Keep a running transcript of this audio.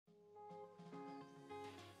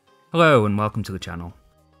Hello and welcome to the channel.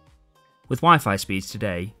 With Wi-Fi speeds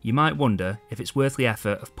today, you might wonder if it's worth the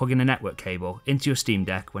effort of plugging a network cable into your Steam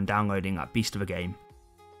Deck when downloading that beast of a game.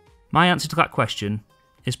 My answer to that question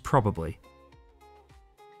is probably.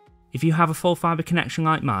 If you have a full fibre connection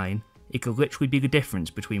like mine, it could literally be the difference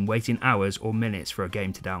between waiting hours or minutes for a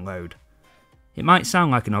game to download. It might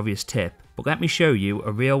sound like an obvious tip, but let me show you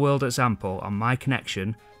a real world example on my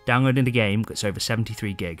connection downloading a game that's over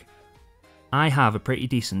 73 gig. I have a pretty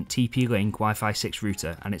decent TP-Link Wi-Fi 6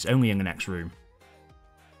 router and it's only in the next room.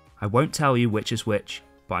 I won't tell you which is which,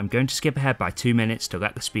 but I'm going to skip ahead by 2 minutes to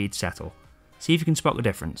let the speed settle. See if you can spot the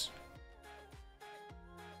difference.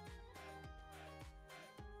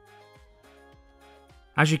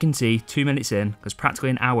 As you can see, 2 minutes in, there's practically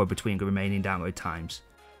an hour between the remaining download times.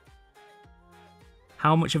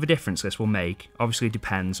 How much of a difference this will make obviously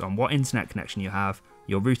depends on what internet connection you have,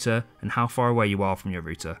 your router, and how far away you are from your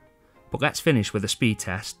router. But let's finish with a speed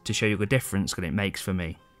test to show you the difference that it makes for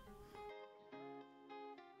me.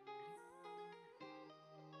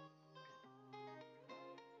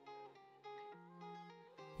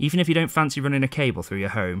 Even if you don't fancy running a cable through your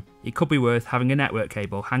home, it could be worth having a network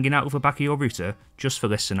cable hanging out of the back of your router just for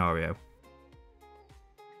this scenario.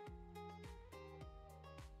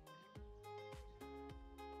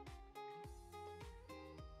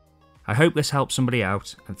 I hope this helps somebody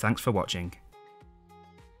out, and thanks for watching.